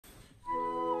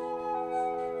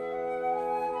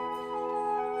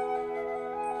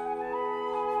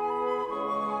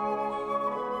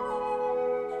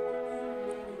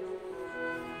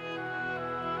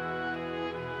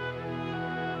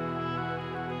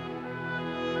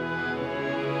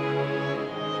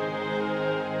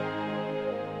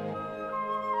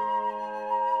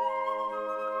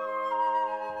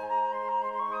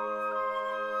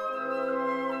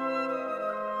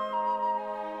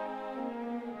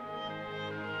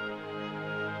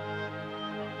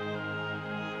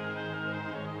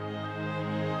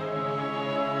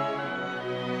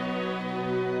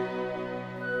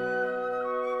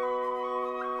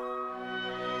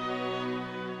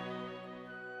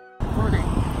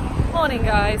morning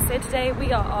guys, so today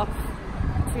we are off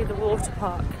to the water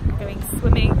park, going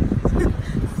swimming.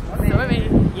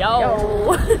 Swimming.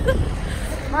 Yo!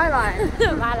 My line.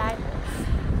 My line.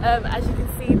 As you can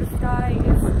see, the sky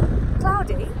is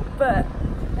cloudy, but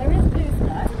there is blue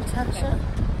sky. Natasha.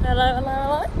 Hello, hello,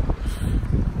 hello.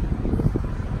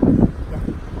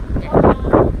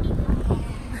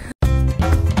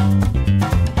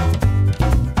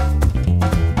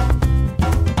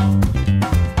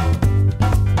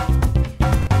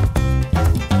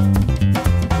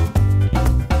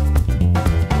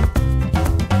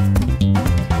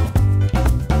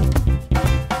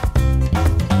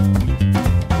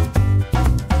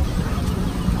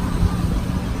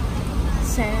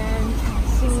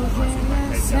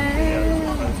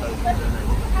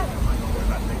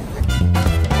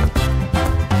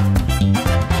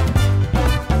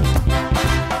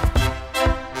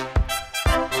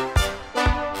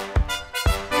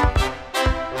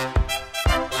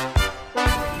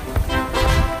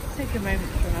 Take a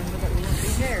moment to remember that we wouldn't be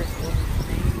here.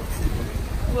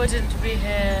 Wouldn't be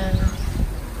here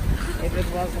If it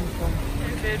wasn't for me.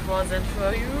 if it wasn't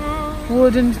for you.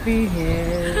 Wouldn't be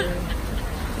here.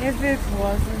 If it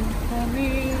wasn't for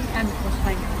me. And of course,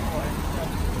 thank you for it.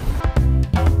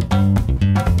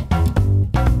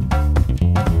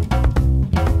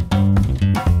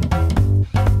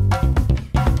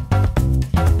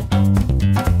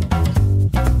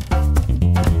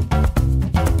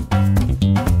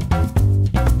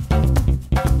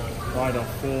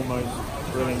 Foremost,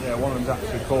 brilliant. Yeah, one of them's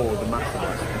actually called the Massive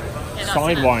Yeah,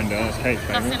 Sidewinder. That's Kate's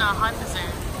That's favourite. in our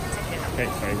hyperzoom ticket.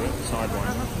 Kate's favourite,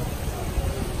 Sidewinder.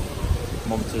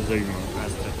 Montezuma,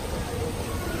 Aztec.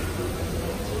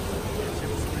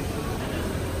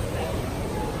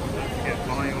 Get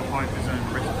buy your hyperzone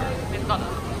wristband. We've got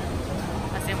them.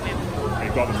 As in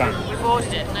You've got the band. we've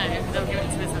ordered it, no, they'll give it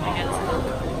to us when we get to them.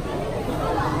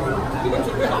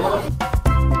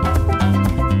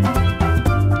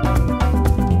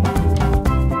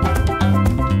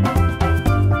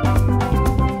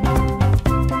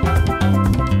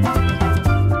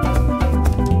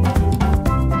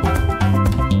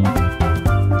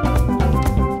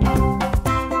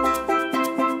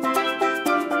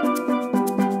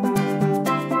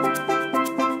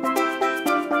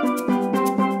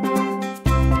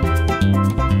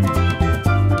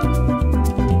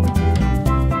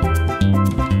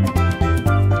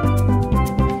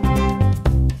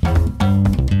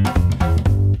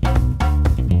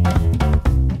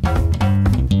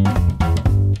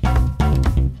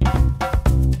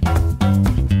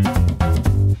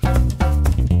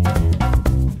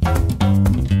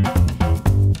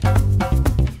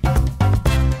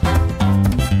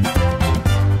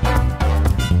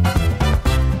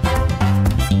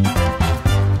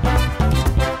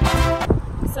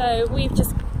 So we've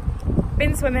just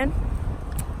been swimming,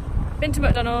 been to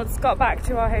McDonald's, got back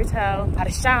to our hotel, had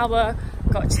a shower,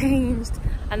 got changed,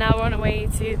 and now we're on our way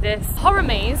to this horror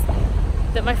maze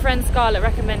that my friend Scarlett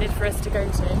recommended for us to go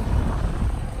to.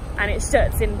 And it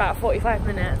shuts in about 45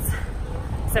 minutes.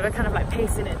 So we're kind of like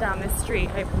pacing it down this street,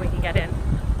 hoping we can get in.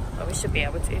 But we should be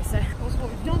able to, so. That's what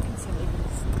we've done considering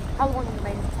how long the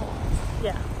maze takes.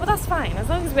 Yeah, well that's fine, as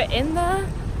long as we're in there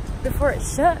before it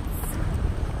shuts.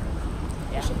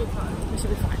 Yeah. We should be fine. We should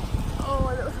be fine. Oh,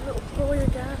 I look like a little boy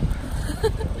again.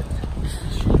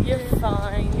 You're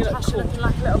fine. You look cool. Looking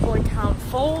like a little boy. Count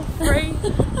 4, 3. I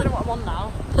don't know what I'm on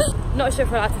now. Not sure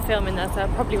if we're allowed to film in there, so I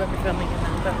probably won't be filming in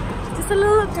there. But just a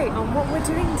little update on what we're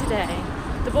doing today.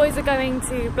 The boys are going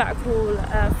to Blackpool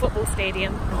football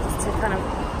stadium just to kind of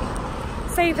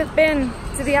say they've been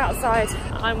to the outside.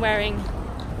 I'm wearing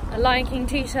a Lion King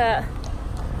t-shirt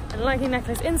and a Lion King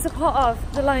necklace in support of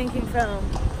the Lion King film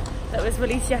that was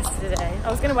released yesterday. I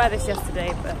was going to wear this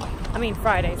yesterday, but I mean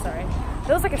Friday, sorry.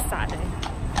 Feels like a Saturday.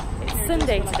 It's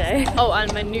Sunday today. Oh,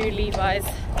 and my new Levi's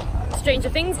Stranger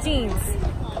Things jeans,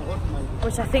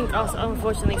 which I think are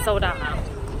unfortunately sold out now.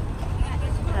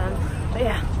 But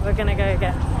yeah, we're gonna go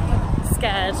get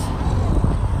scared.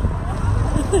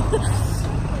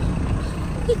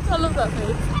 I love that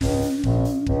face.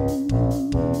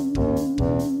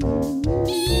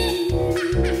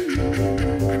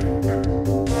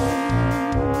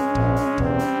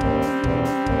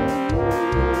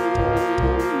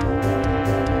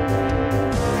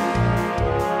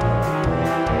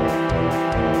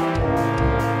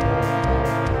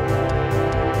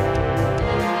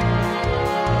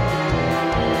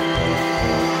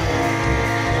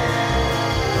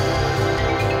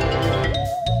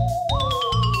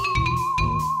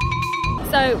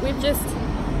 So we've just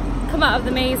come out of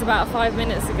the maze about 5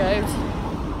 minutes ago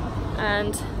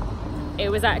and it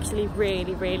was actually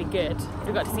really, really good.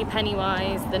 We got to see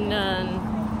Pennywise, The Nun,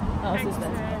 what else is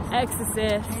there?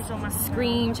 Exorcist,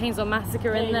 Scream, Chainsaw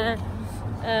Massacre in there,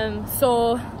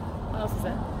 Saw, what else is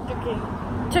there?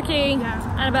 Chucky,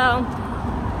 yeah. Annabelle,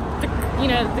 you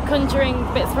know, the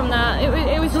Conjuring bits from that. It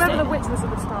was just... Remember the witch was at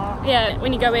the start? Yeah,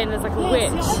 when you go in, there's like a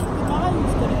witch.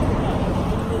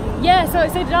 Yeah, so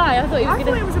did I. I thought he was I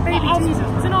thought it was a baby Jesus.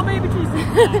 Was it not a baby Jesus?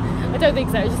 I don't think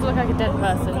so. It just looked like a dead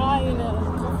person. Oh.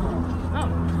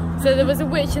 So there was a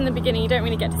witch in the beginning. You don't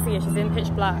really get to see her. She's in pitch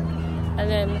black. And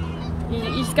then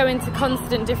you just go into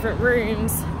constant different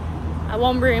rooms. And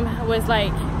one room was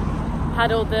like,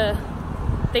 had all the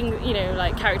things, you know,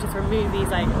 like characters from movies,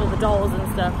 like all the dolls and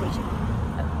stuff, which...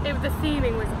 The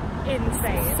theming was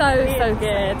insane. So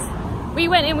good. We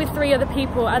went in with 3 other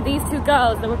people, and these 2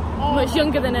 girls that were much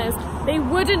younger than us, they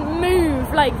wouldn't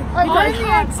move. Like, we're in the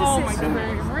Exorcist room.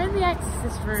 We're in the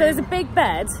Exorcist room. So there's a big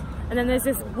bed, and then there's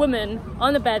this woman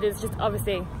on the bed who's just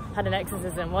obviously had an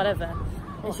exorcism, whatever.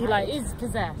 And she like is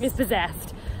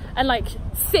possessed, and like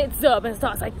sits up and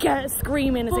starts like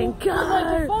screaming and saying go.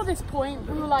 Like, before this point,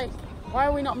 we were like, why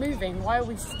are we not moving? Why are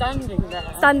we standing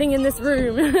there? Standing in this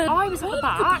room. I was at the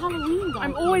back.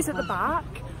 I'm always at the back,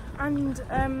 and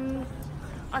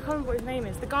I can't remember what his name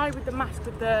is. The guy with the mask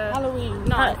with the Halloween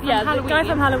knife. Yeah, the guy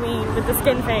from Halloween with the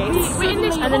skin face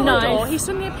and the knife. He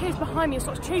suddenly appears behind me and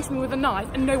starts chasing me with a knife,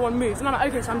 and no one moves. And I'm like,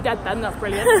 okay, so I'm dead then. That's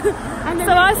brilliant. And then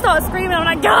so I start screaming. I'm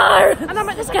like, go! And I'm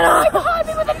like, let's get out behind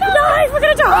me with a knife. We're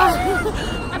gonna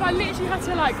die. And I literally had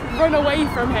to like run away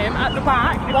from him at the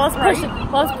back.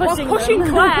 Whilst pushing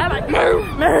Claire, like move.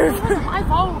 Move. It wasn't my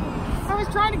fault. I was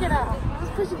trying to get out. I was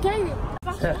pushing Katie.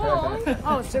 That's wrong.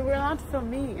 Oh, so we're allowed to film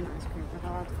me eating ice cream.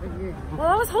 For you. Well,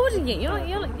 I was holding it. You're not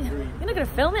going to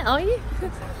film it, are you?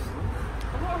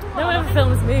 No one ever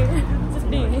films me. It's just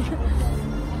me.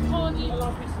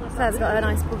 Claire's got a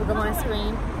nice bubblegum ice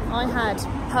cream. I had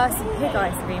Percy Pig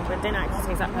ice cream, but it didn't actually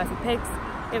taste like Percy Pigs.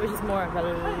 It was just more of a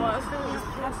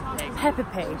pepper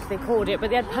pig, they called it, but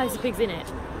they had Percy Pigs in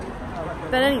it.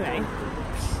 But anyway,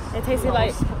 it tasted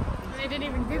like... They didn't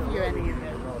even give you any of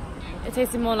it. It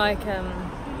tasted more like a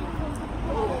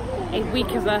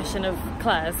weaker version of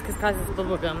Claire's, because Claire's is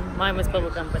bubblegum. Mine was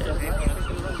bubblegum, but it was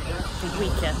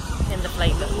weaker in the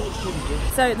flavour.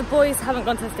 So the boys haven't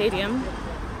gone to the stadium,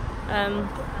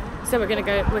 so we're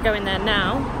going there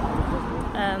now,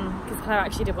 because Claire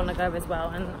actually did want to go as well,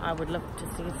 and I would love to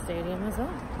see the stadium as well.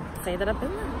 Say that I've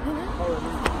been there, you know.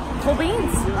 Cool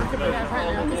beans.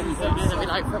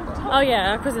 Oh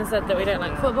yeah, our cousin said that we don't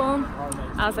like football.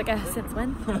 I was like, since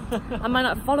when? I might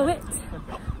not follow it,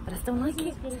 but I still like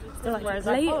it. Still like to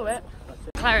play it.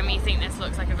 Claire and me think this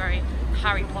looks like a very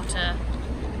Harry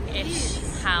Potter-ish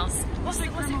house. What's it?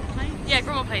 Yeah,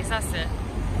 Grumble Place, that's it.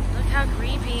 Look how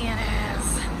creepy it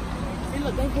is. Hey,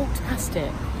 look, they walked past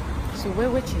it. So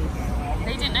we're witchy.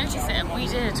 They didn't notice it, we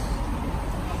did.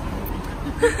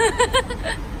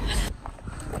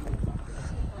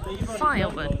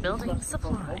 Firewood building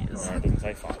supplies. I didn't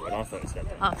say firewood, I thought it said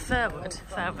that. Oh, Fairwood.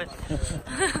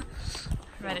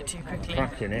 Read it too quickly.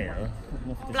 Back in here.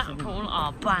 Blackpool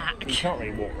are back. You can't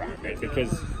really walk around it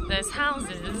because... There's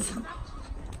houses.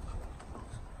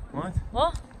 What?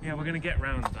 What? Yeah, we're going to get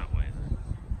round that way.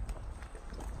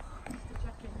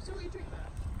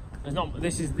 There's not.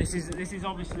 This is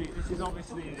obviously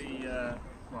the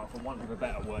well, for want of a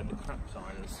better word, the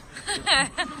crapsiders. This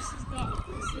has got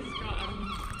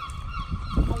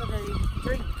holiday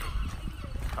drink.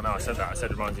 I know, I said that. I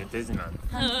said it reminds me of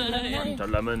Disneyland. The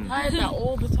lemon. I had that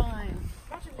all the time.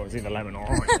 Well, it's either lemon or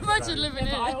orange. Imagine living in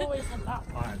it. I always had that.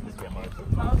 I had this bit most of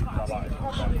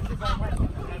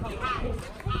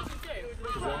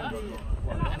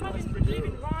Imagine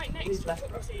living right next to the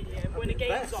stadium when the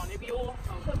game's on. It'd be awful.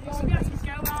 You'd be able to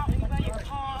go out and play your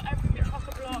car, everything be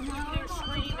chock-a-block,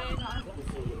 screaming.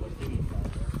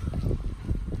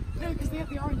 No, because they have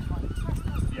the orange one.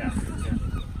 Yeah.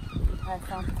 I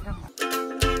found the camera.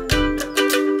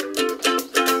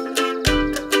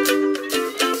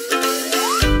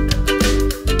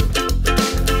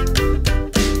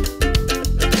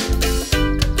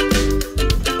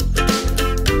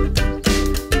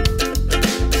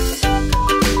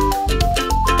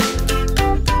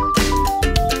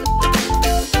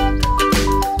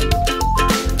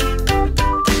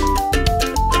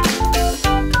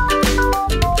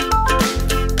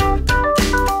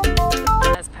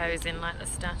 Like the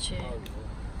statue.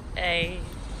 Hey.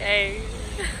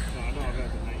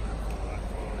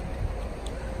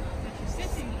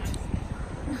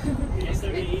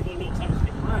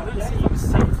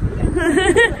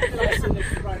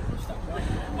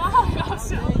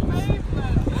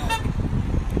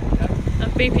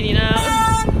 I'm beeping you now.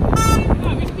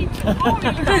 Why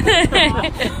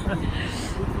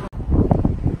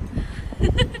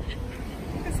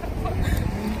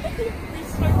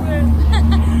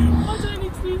do I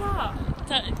need to do that?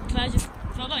 Can I just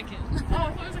feel like it? Oh, I thought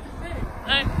it was like a thing.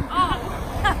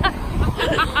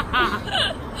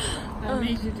 That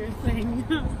made you do a thing.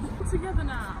 All together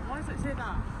now. Why does it say that?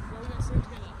 Well, we're going to stay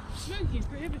together. Smoking is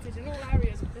prohibited in all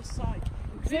areas of this site,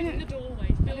 including the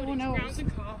doorways, buildings, grounds and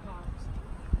car parks.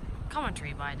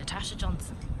 Commentary by Natasha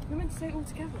Johnson. We're meant to say it all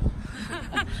together.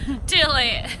 Too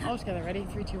late. All together, ready?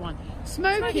 3, 2, 1.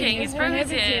 Smoking is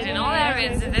prohibited in all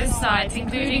areas of this site,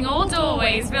 including all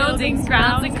doorways, buildings,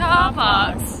 grounds and car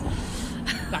parks.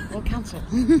 Blackpool Council.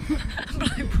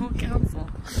 Blackpool Council.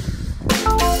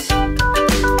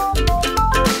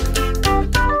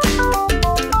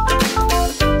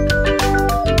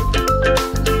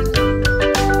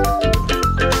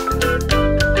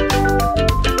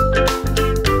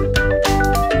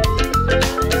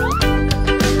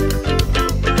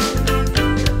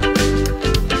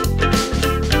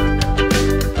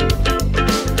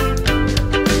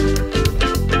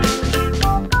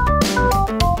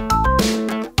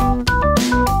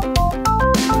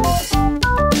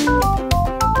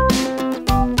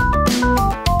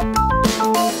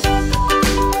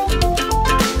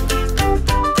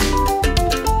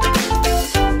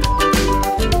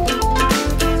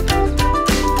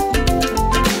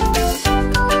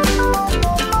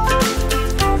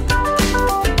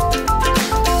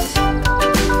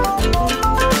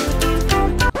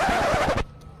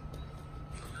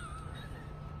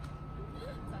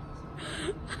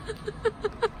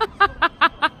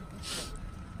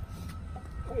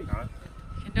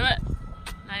 You can do it.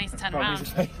 I need to turn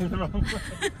around. facing the wrong way.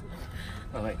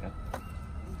 Oh, there you go.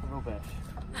 Rubbish.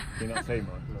 You're not saying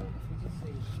much.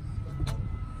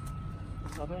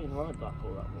 I don't even like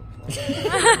Blackpool that much.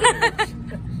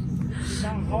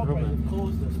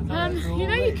 You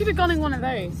know you could have gone in one of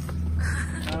those.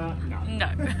 No. No.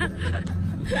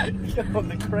 You're on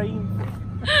the crane.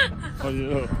 Oh,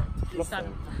 yeah.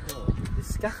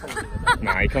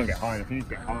 Nah, you can't get high enough. You need to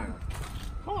get higher.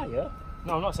 Higher?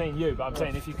 No, I'm not saying you, but I'm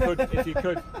saying if you could.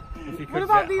 What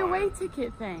about the away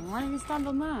ticket thing? Why don't you stand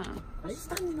on that? I'm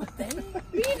standing up there.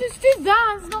 You just did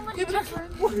that. It's not much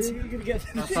different. What? You're gonna get to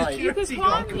the You can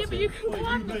climb. Yeah, but you can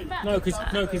climb the back. No,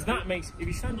 because that makes, if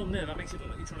you stand on there, that makes it look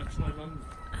like you're trying to climb under.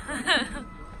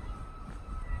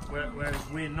 Whereas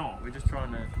we're not. We're just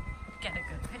trying to Get a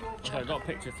good picture. So I got a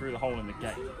picture through the hole in the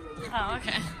gate. Oh,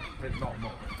 okay. But not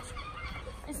much.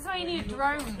 This is why you need a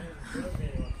drone.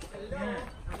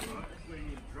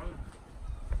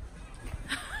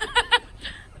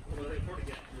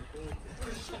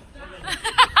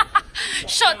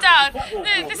 Shut down.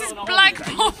 This is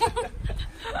Blackpool.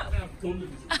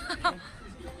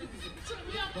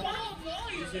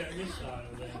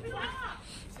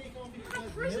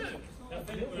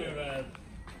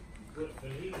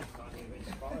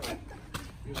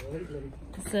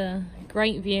 It's a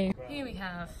great view. Here we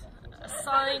have a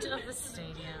side of the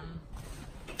stadium.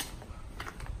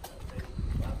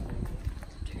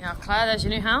 Yeah, Claire, there's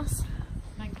your new house.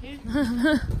 Thank you.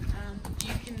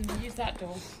 You can use that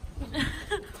door.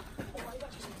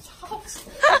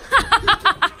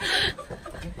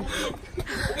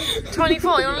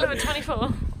 24, you want to live at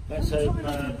 24? Let's hope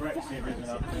Brexit isn't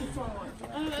up.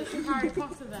 Oh, that's from Harry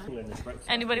Potter then.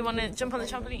 Anybody want to jump on the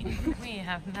trampoline? We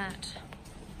have met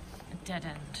a dead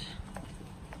end.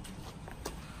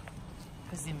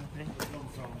 Presumably.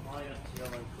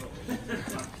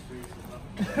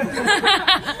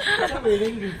 It's not really an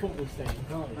England football stadium,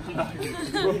 can't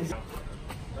it?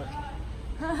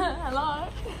 Hello.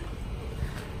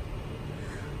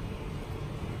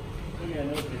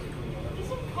 There's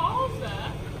some cars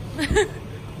there.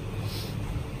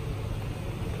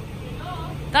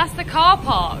 That's the car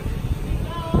park.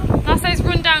 That's those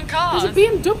rundown cars. There's a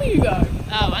BMW though.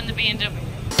 Oh, and the BMW.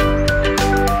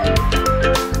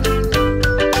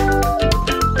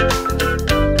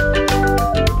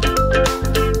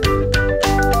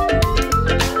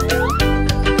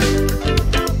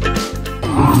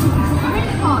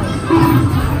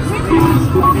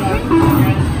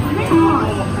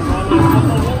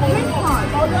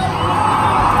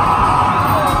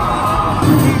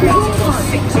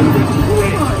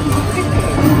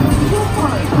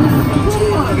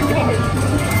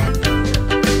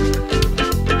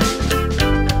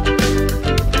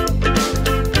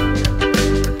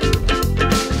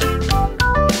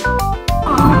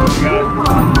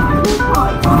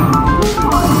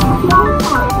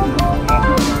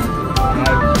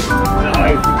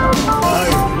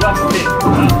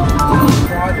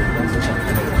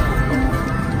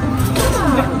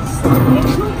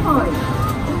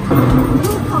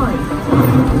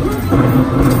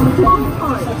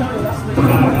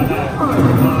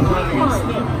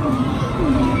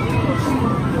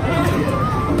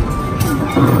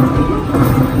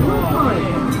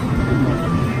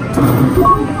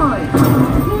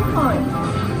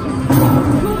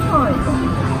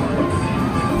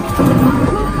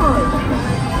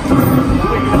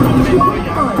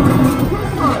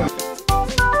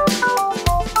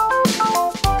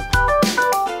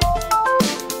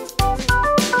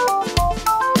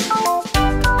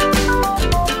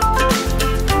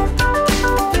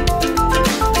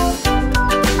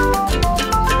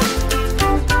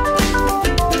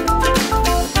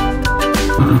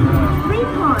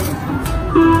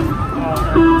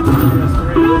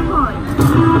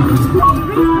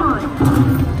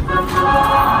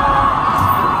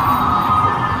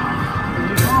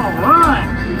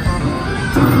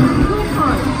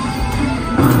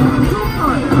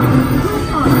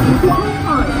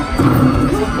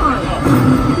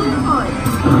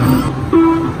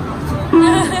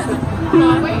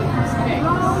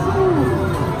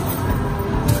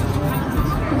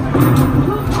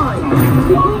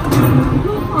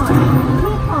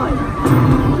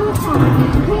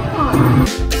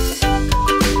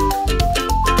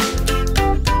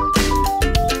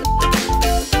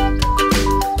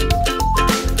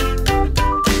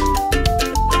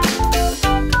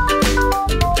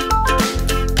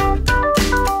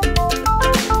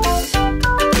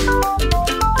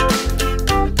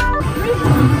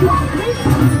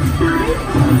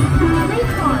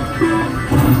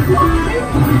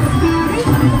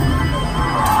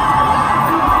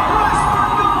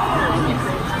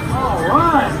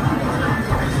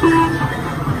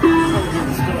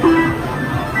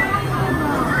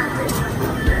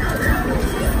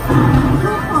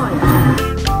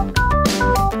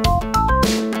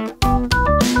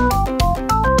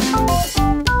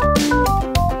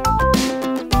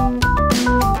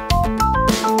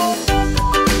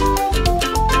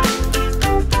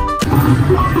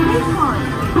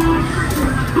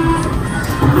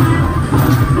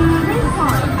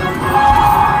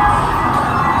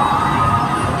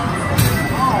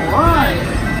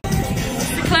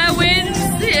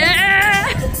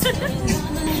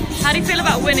 How do you feel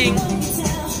about winning? Oh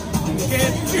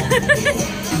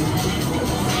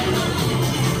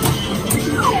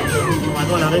my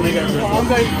god, I didn't think it was. I'm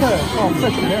going first. Oh, I'm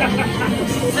second here.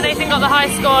 So Nathan got the high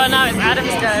score and now it's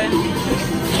Adam's go.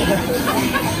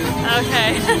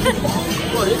 Okay.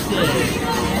 What is this?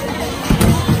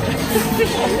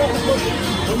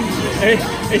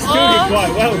 It's doing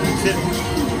quite well considering.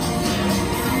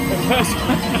 The first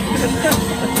one.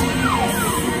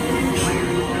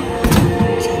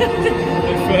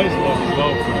 The first one was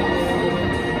well.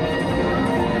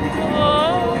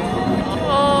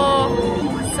 Oh,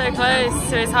 so close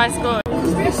to his high score.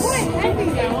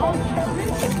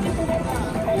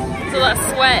 So that's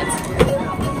sweat.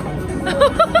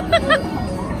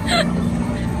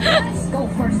 Let's go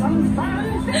for some fun.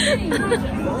 You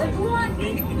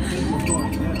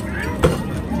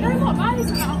know what? That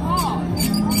isn't that hard.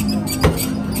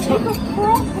 Take a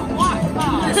proper white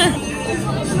bath. It's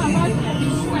not even that bad yet. You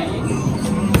sweat.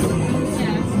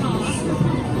 Yeah, it's not.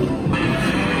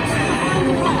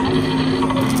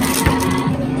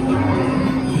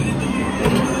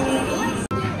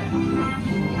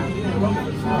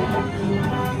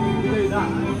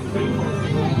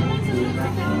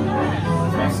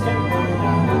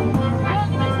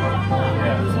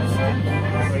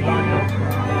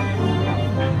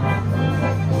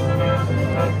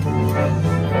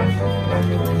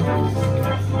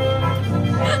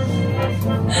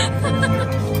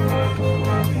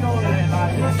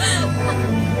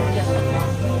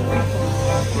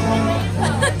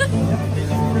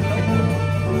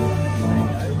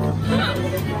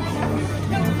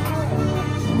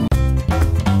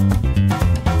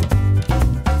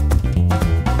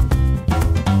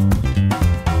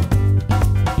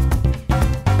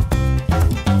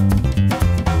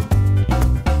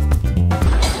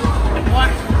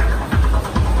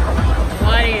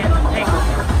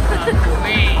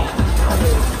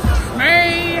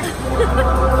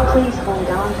 Please hold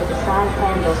on to the side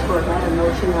handles for a better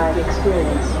motion ride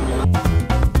experience.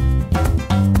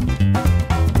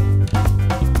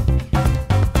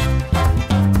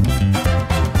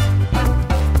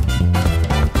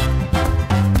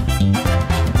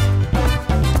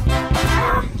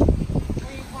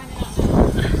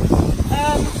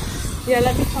 Yeah,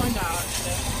 let me find out.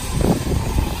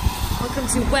 Welcome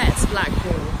to wet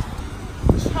Blackpool.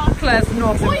 Claire's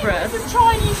not impressed. It's a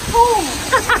Chinese pool.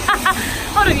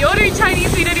 Hold on, you're ordering Chinese,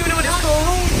 so you don't even know what it's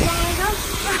called.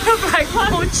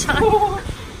 Blackpool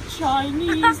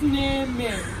Chinese near me.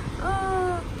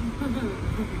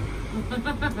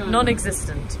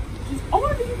 Non-existent. Oh,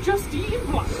 have you just eaten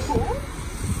Blackpool?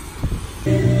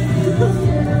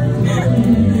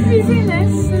 Have you seen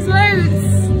this? There's loads.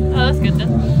 Oh, that's good then.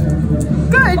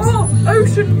 Good. Oh,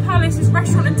 Ocean Palace's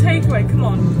restaurant and takeaway. Come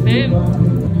on. Boom.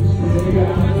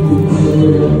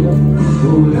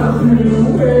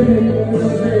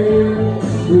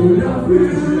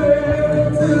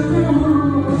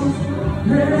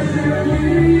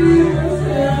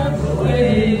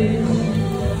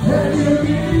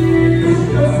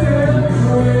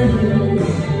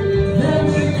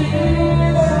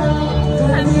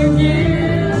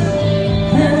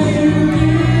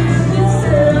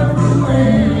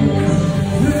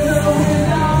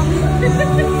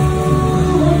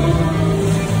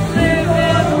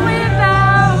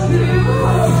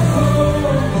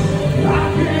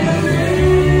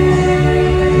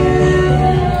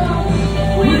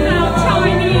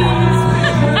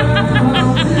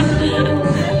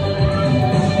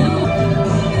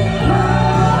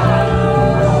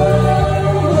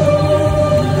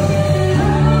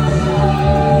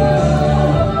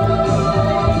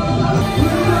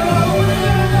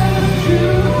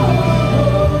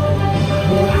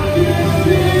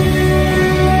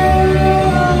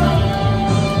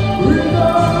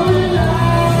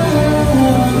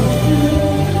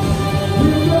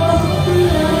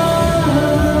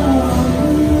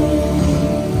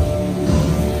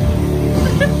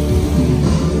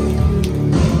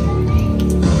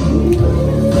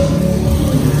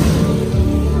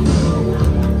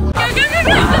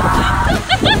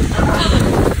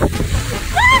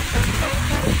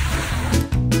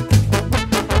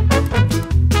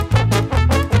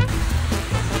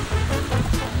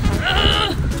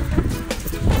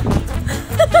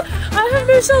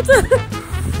 Shelter.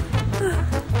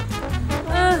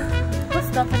 What's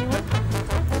that anyone?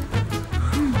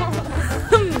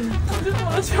 I just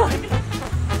want to try.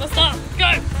 What's that? Go!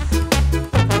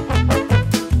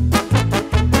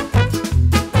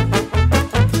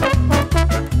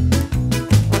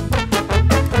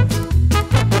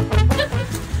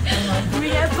 We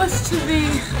get a bus to the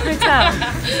hotel.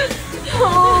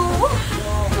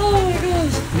 Oh my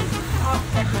gosh.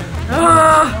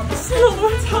 Still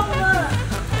what's on there?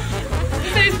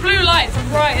 Those blue lights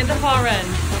right at the far end.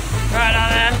 Right down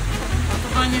there.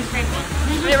 Behind those green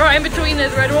ones. Yeah, right in between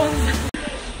those red ones.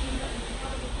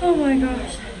 Oh my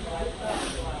gosh.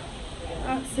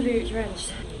 Absolute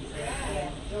drenched.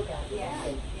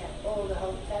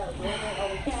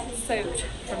 Soaked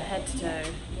from head to toe.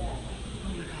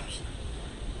 Oh my gosh.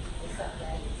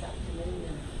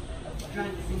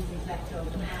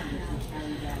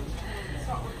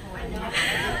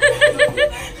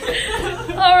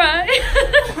 All right.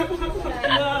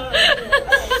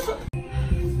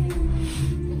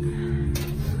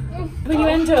 But you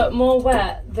end up more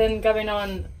wet than going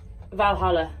on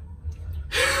Valhalla.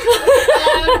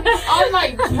 I'm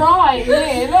like dry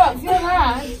here. Look, feel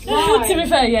that. It's dry. To be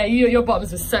fair, yeah, your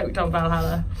bottoms were soaked on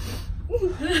Valhalla. You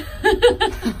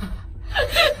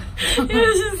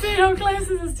should see how close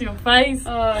this is to your face.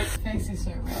 Oh, his face is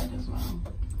so red as well.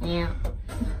 Yeah.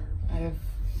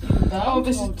 Oh,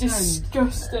 this is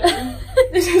disgusting.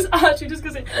 This is actually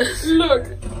disgusting. Look.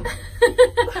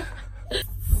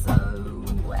 So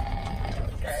wet.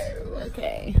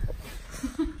 Okay.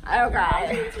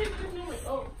 Okay.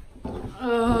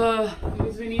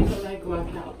 Because we need the leg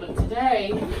workout, but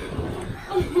today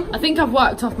I think I've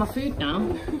worked off my food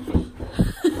now.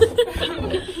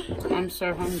 I'm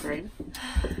so hungry.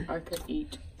 I could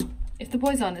eat. If the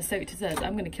boys aren't as soaked as us,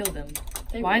 I'm going to kill them.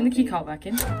 Wind the key card back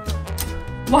in.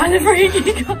 Wind the freaking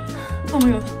key card. Oh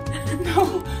my god.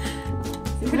 No.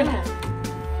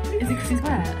 Is it because he's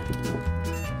wet?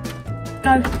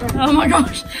 Go. Oh my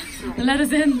gosh. Let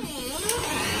us in.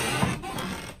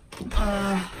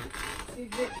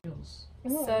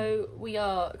 So we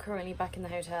are currently back in the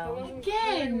hotel.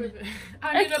 Again!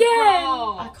 I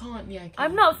can't, yeah.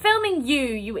 I'm not filming you,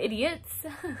 you idiots.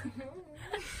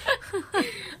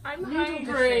 I'm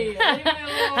hungry.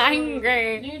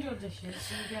 Hungry. Noodle dishes.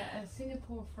 So you get a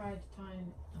Singapore fried Thai.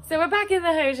 So we're back in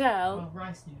the hotel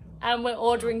Rice noodles. and we're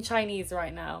ordering Chinese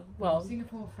right now. Well,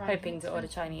 Singapore fried hoping to order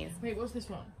Chinese. Wait, what's this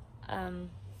one?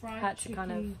 Fried Had to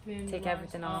kind of chicken, thin take rice.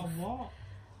 everything off. Oh, what?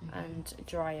 And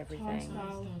dry everything.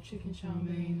 Style chicken chow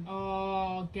mein.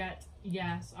 Oh,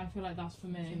 yes. I feel like that's for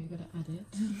me. You gotta add it.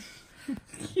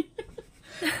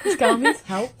 Scarmies,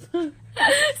 help.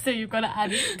 So you've got to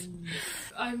add it.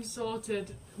 I'm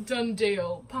sorted. Done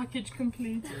deal. Package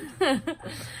completed.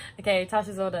 Okay,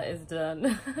 Tasha's order is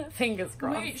done. Fingers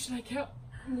crossed. Wait, should I kill?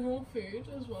 more food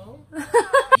as well.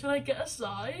 Should I get a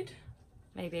side?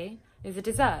 Maybe. Is it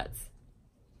desserts?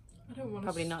 I don't want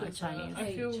Probably not a Chinese.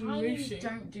 I feel Chinese mushy.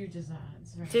 don't do desserts.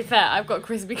 Right? To be fair, I've got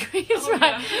Krispy Kremes Oh,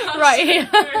 right, yeah, right here.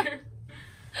 true.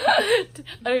 I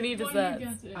don't need Why do you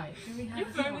desserts. get it? Right, can we have Your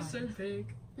a phone is side? so big.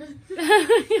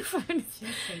 Your phone is-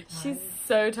 She's so tired. She's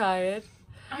so tired.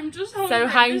 I'm just So hungry.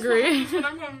 hangry. This happens when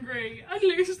I'm hungry. I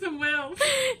lose the will.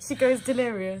 She goes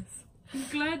delirious.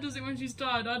 Claire does it when she's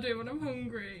tired. I do it when I'm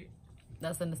hungry.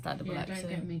 That's understandable, Yeah, actually.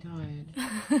 don't get me tired.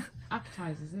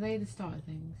 Appetizers, are they the starter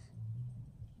things?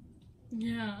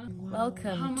 Yeah. How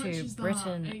Welcome much to is that?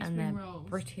 Britain 8 and spring their rolls.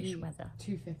 British weather.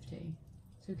 $2.50.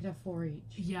 So we could have 4 each.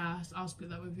 Yeah, I'll split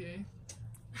that with you.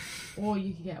 Or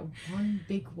you could get one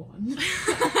big one.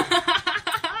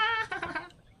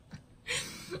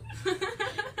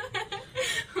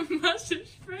 Massive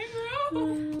spring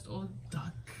roll. Or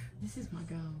duck. This is my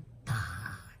girl.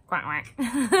 Quack quack.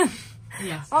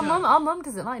 Yes. Our mum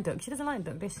doesn't like duck. She doesn't like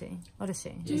duck, does she? Or does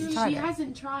she? She tried it?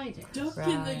 hasn't tried it. Duck in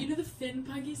the, Right. you know the thin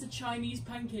pancakes, the Chinese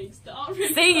pancakes that aren't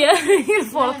really. See ya. You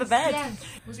fall off the bed. Yes.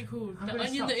 What's it called? I'm The gonna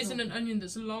onion stop that isn't an talking. onion,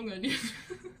 that's a long onion.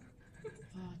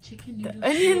 Chicken The noodle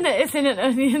onion soup. that isn't an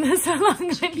onion, that's a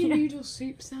long Chicken onion. noodle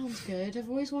soup sounds good. I've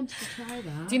always wanted to try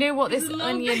that. Do you know what It's this a long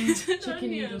onion... it's an Chicken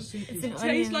onion. noodle soup is It's an It good.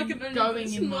 tastes onion like an onion, going but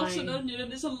it's in not my- an onion,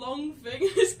 and it's a long thing.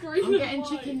 It's green I'm and getting white.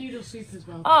 chicken noodle soup as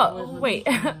well. Oh, wait.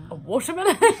 A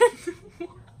watermelon? I'm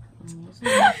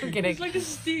kidding. It's like a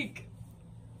stick.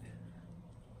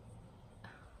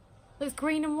 It's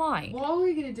green and white. What are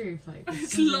we gonna do if like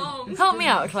It's long. Help me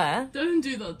out, Claire. Don't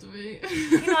do that to me.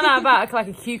 You're not that about like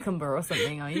a cucumber or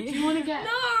something, are Do you? you want to get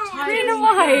No, Green it's and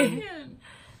white. onion.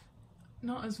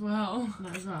 Not as well.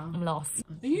 that as well? I'm lost.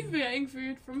 Are you getting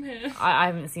food from here? I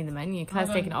haven't seen the menu. Claire's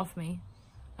Hold on. taken it off me.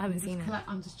 I haven't seen it.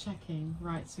 I'm just checking.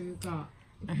 Right, so we've got.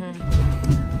 So,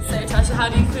 Tasha, how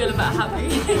do you feel about having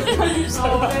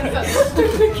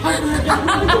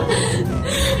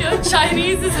your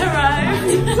Chinese has arrived?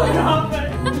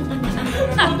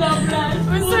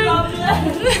 We're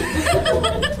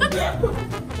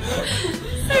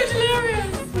so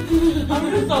delirious. I'm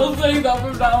gonna start saying that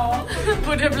from now on.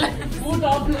 Buddha bless.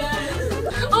 Buddha bless.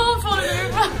 Oh, fall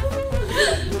over.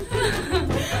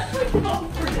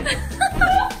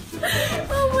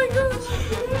 Oh my gosh.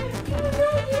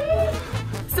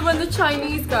 So when the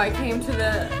Chinese guy came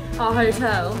to our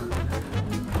hotel,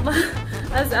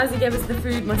 as he gave us the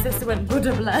food, my sister went,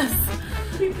 Buddha bless.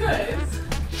 Because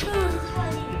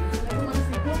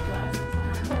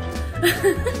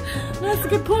That's a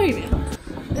good point.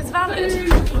 It's valid.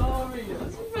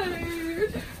 glorious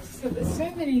food. So there's so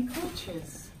many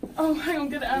cultures. Oh, hang on,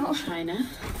 get it out. China.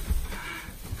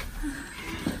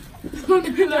 Oh,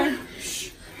 no.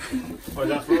 Oh,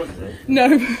 that's for us, is it? No,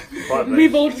 Quite big.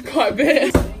 we've ordered quite a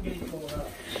bit.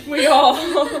 We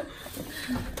are.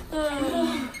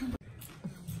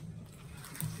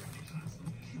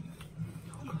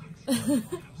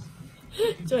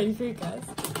 Join food, guys.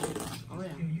 Oh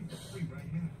yeah.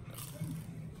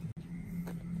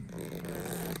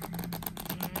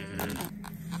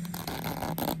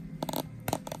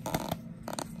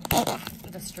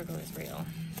 The struggle is real.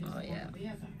 Oh yeah.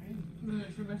 Yeah,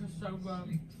 This is so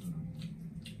good.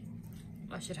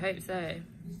 I should hope so.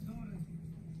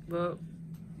 Well,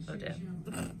 oh dear.